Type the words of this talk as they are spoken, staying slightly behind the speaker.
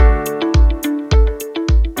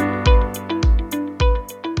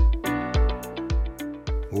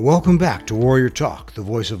Welcome back to Warrior Talk, the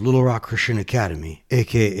voice of Little Rock Christian Academy,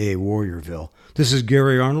 aka Warriorville. This is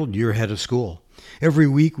Gary Arnold, your head of school. Every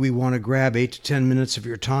week we want to grab 8 to 10 minutes of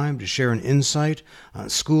your time to share an insight on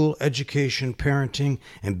school, education, parenting,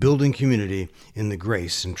 and building community in the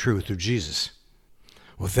grace and truth of Jesus.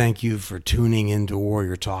 Well, thank you for tuning into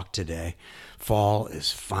Warrior Talk today. Fall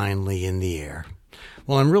is finally in the air.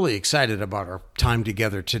 Well, I'm really excited about our time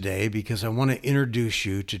together today because I want to introduce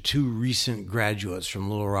you to two recent graduates from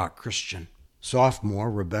Little Rock Christian.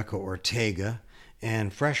 Sophomore Rebecca Ortega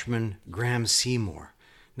and freshman Graham Seymour.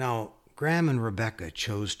 Now, Graham and Rebecca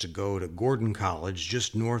chose to go to Gordon College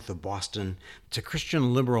just north of Boston. It's a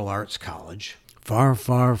Christian liberal arts college, far,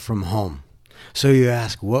 far from home. So you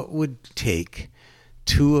ask, what would take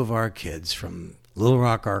two of our kids from Little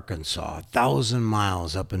Rock, Arkansas, 1,000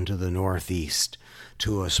 miles up into the Northeast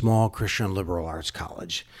to a small Christian liberal arts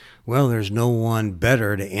college? Well, there's no one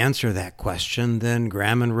better to answer that question than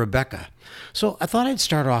Graham and Rebecca. So I thought I'd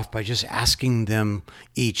start off by just asking them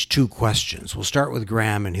each two questions. We'll start with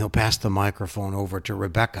Graham, and he'll pass the microphone over to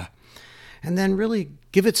Rebecca, and then really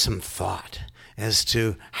give it some thought as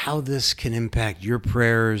to how this can impact your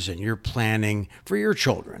prayers and your planning for your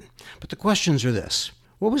children. But the questions are this.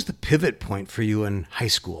 What was the pivot point for you in high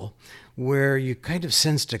school where you kind of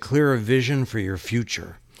sensed a clearer vision for your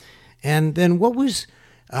future? And then what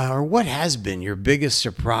has been your biggest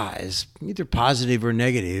surprise, either positive or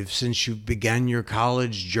negative, since you began your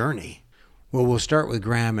college journey? Well, we'll start with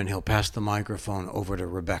Graham, and he'll pass the microphone over to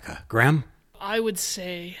Rebecca. Graham? I would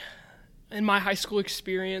say in my high school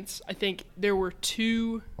experience, I think there were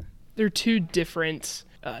two different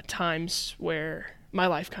times where my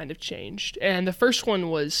life kind of changed. And the first one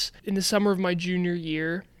was in the summer of my junior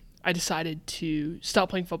year. I decided to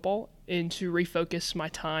stop playing football and to refocus my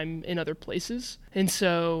time in other places. And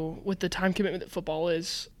so with the time commitment that football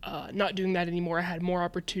is, not doing that anymore, I had more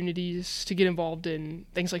opportunities to get involved in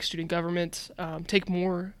things like student government, take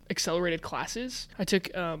more accelerated classes. I took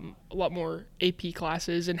a lot more AP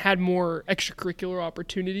classes and had more extracurricular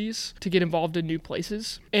opportunities to get involved in new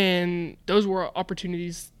places. And those were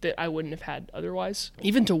opportunities that I wouldn't have had otherwise.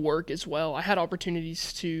 Even to work as well. I had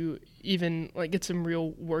opportunities to even get some real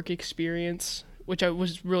work experience, which I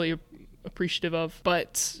was really appreciative of.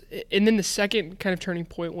 And then the second kind of turning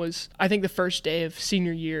point was, I think, the first day of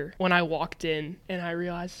senior year when I walked in and I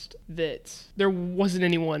realized that there wasn't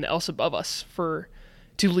anyone else above us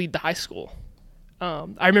to lead the high school.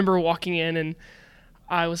 I remember walking in and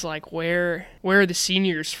I was like, where are the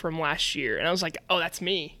seniors from last year? And I was like, oh, that's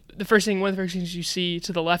me. One of the first things you see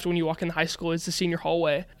to the left when you walk in the high school is the senior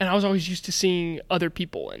hallway. And I was always used to seeing other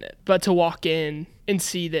people in it. But to walk in and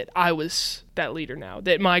see that I was that leader now,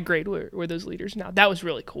 that my grade were those leaders now, that was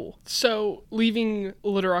really cool. So leaving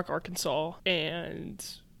Little Rock, Arkansas, and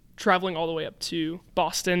traveling all the way up to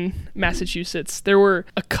Boston, Massachusetts, there were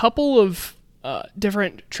a couple of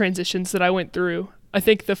different transitions that I went through. I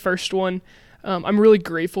think the first one, I'm really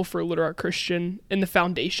grateful for Little Rock Christian and the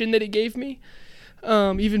foundation that it gave me.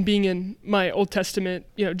 Even being in my Old Testament,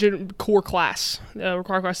 core class,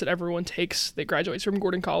 required class that everyone takes that graduates from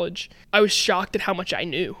Gordon College, I was shocked at how much I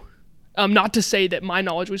knew. Not to say that my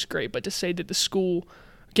knowledge was great, but to say that the school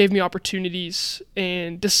gave me opportunities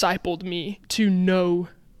and discipled me to know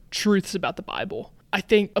truths about the Bible. I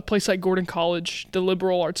think a place like Gordon College, the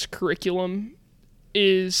liberal arts curriculum,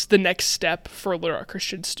 is the next step for Little Rock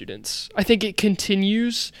Christian students. I think it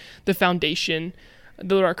continues the foundation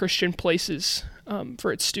the Little Rock Christian places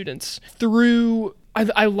for its students.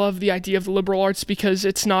 I love the idea of the liberal arts because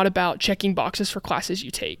it's not about checking boxes for classes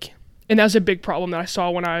you take. And that was a big problem that I saw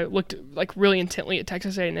when I looked really intently at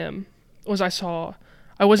Texas A&M, was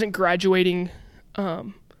I wasn't graduating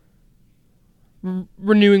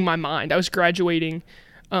renewing my mind. I was graduating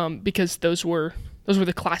because those were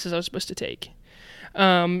the classes I was supposed to take.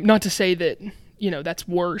 Not to say that, that's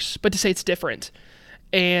worse, but to say it's different.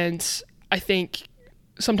 And I think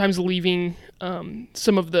sometimes leaving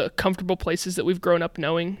some of the comfortable places that we've grown up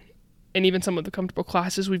knowing, and even some of the comfortable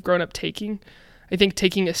classes we've grown up taking, I think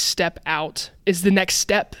taking a step out is the next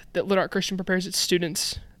step that Little Rock Christian prepares its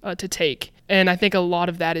students to take. And I think a lot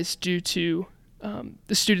of that is due to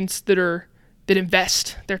the students that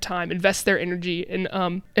invest their time, invest their energy,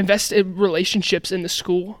 and invest in relationships in the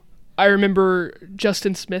school. I remember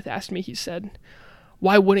Justin Smith asked me, he said,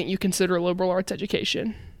 why wouldn't you consider a liberal arts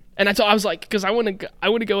education? And I was like, because I want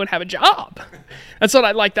to go and have a job. That's what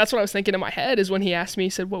I was thinking in my head, is when he asked me, he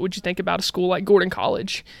said, what would you think about a school like Gordon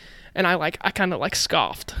College? And I kind of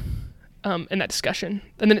scoffed in that discussion.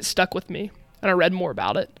 And then it stuck with me. and I read more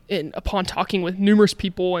about it. And upon talking with numerous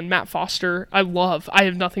people and Matt Foster, I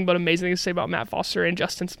have nothing but amazing things to say about Matt Foster and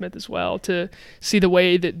Justin Smith as well, to see the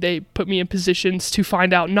way that they put me in positions to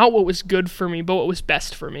find out not what was good for me, but what was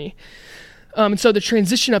best for me. And so the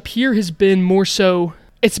transition up here has been more so,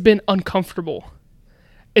 it's been uncomfortable.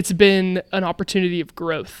 It's been an opportunity of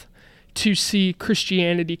growth to see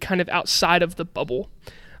Christianity kind of outside of the bubble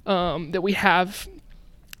that we have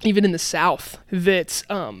even in the South, that,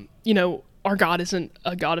 our God isn't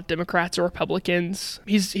a God of Democrats or Republicans.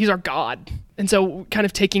 He's our God. And so kind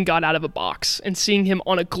of taking God out of a box and seeing him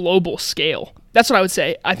on a global scale. That's what I would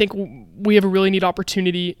say. I think we have a really neat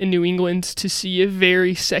opportunity in New England to see a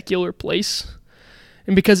very secular place.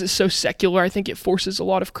 And because it's so secular, I think it forces a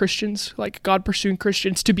lot of Christians, like God-pursuing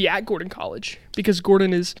Christians, to be at Gordon College. Because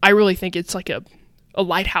Gordon is, I really think it's like a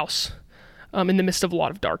lighthouse in the midst of a lot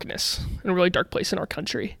of darkness, in a really dark place in our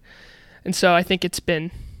country. And so I think it's been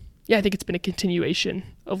a continuation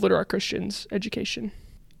of Little Rock Christian's education.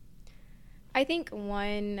 I think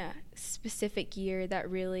one specific year that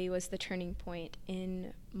really was the turning point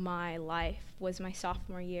in my life was my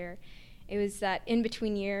sophomore year. It was that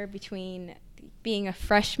in-between year between being a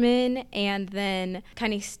freshman and then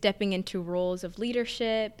kind of stepping into roles of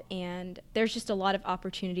leadership, and there's just a lot of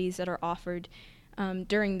opportunities that are offered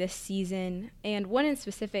during this season. And one in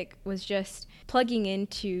specific was just plugging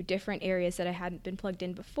into different areas that I hadn't been plugged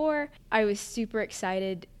in before. I was super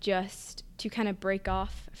excited just to kind of break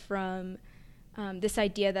off from this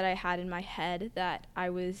idea that I had in my head that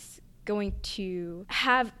I was going to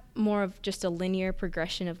have more of just a linear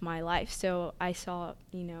progression of my life. So I saw,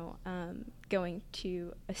 going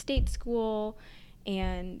to a state school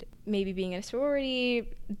and maybe being in a sorority,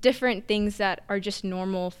 different things that are just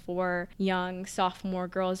normal for young sophomore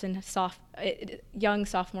girls in high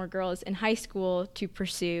school to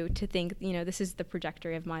pursue, to think, this is the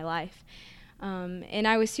trajectory of my life. And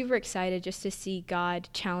I was super excited just to see God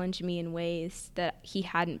challenge me in ways that he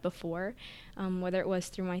hadn't before, whether it was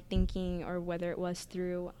through my thinking or whether it was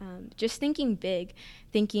through just thinking big,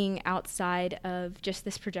 thinking outside of just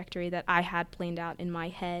this trajectory that I had planned out in my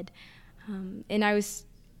head. And I was,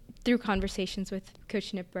 through conversations with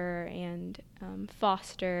Coach Nipper and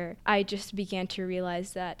Foster, I just began to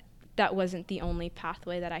realize that that wasn't the only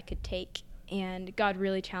pathway that I could take. And God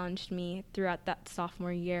really challenged me throughout that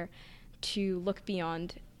sophomore year to look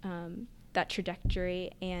beyond that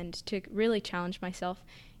trajectory and to really challenge myself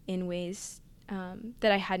in ways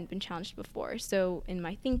that I hadn't been challenged before. So in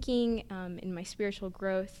my thinking, in my spiritual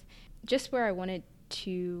growth, just where I wanted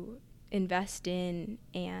to invest in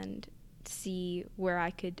and see where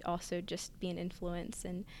I could also just be an influence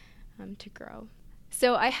and to grow.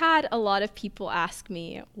 So I had a lot of people ask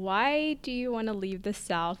me, why do you want to leave the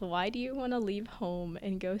South? Why do you want to leave home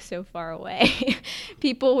and go so far away?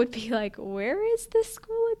 People would be like, where is this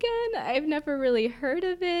school again? I've never really heard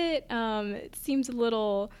of it. It seems a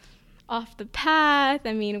little off the path.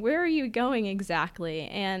 I mean, where are you going exactly?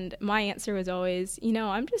 And my answer was always,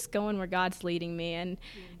 I'm just going where God's leading me. And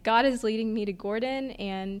God is leading me to Gordon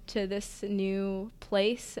and to this new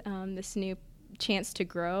place, this new chance to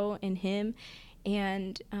grow in him.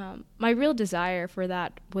 And my real desire for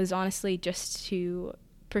that was honestly just to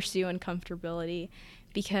pursue uncomfortability,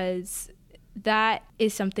 because that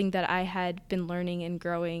is something that I had been learning and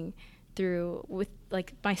growing through with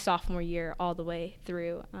like my sophomore year all the way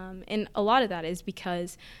through. And a lot of that is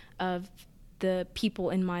because of the people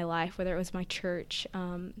in my life, whether it was my church,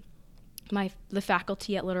 the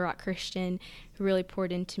faculty at Little Rock Christian who really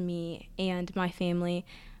poured into me, and my family,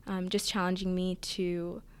 just challenging me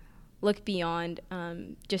to look beyond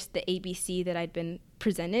just the ABC that I'd been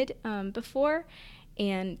presented before,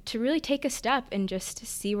 and to really take a step and just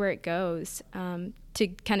see where it goes, to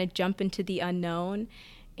kind of jump into the unknown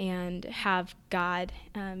and have God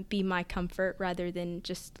be my comfort rather than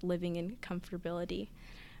just living in comfortability.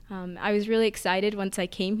 I was really excited once I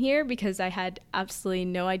came here because I had absolutely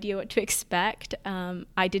no idea what to expect.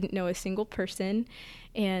 I didn't know a single person,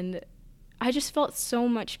 and I just felt so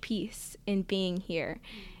much peace in being here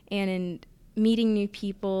and in meeting new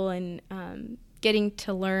people and getting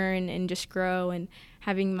to learn and just grow and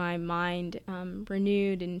having my mind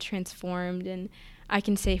renewed and transformed. And I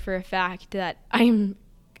can say for a fact that I am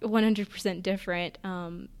 100% different,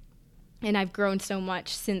 and I've grown so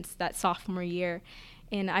much since that sophomore year.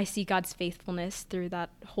 And I see God's faithfulness through that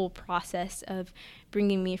whole process of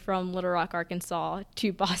bringing me from Little Rock, Arkansas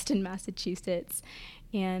to Boston, Massachusetts.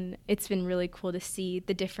 And it's been really cool to see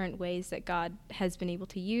the different ways that God has been able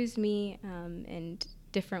to use me, and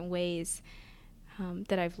different ways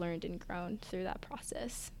that I've learned and grown through that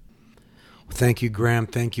process. Thank you, Graham.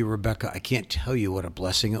 Thank you, Rebecca. I can't tell you what a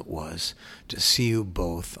blessing it was to see you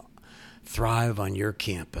both thrive on your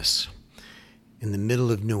campus in the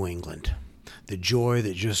middle of New England. The joy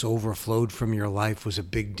that just overflowed from your life was a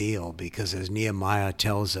big deal because, as Nehemiah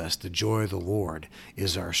tells us, the joy of the Lord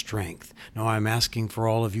is our strength. Now, I'm asking for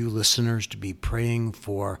all of you listeners to be praying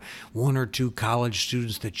for one or two college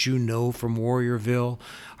students that you know from Warriorville,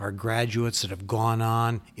 our graduates that have gone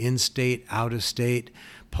on in-state, out-of-state,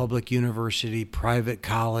 public university, private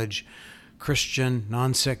college, Christian,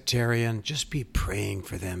 non-sectarian. Just be praying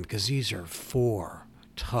for them because these are 4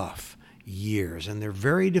 tough years, and they're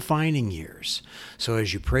very defining years. So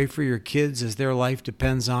as you pray for your kids as their life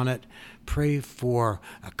depends on it, pray for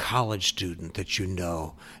a college student that you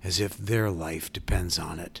know as if their life depends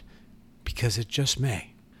on it, because it just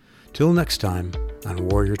may. Till next time on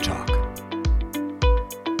Warrior Talk.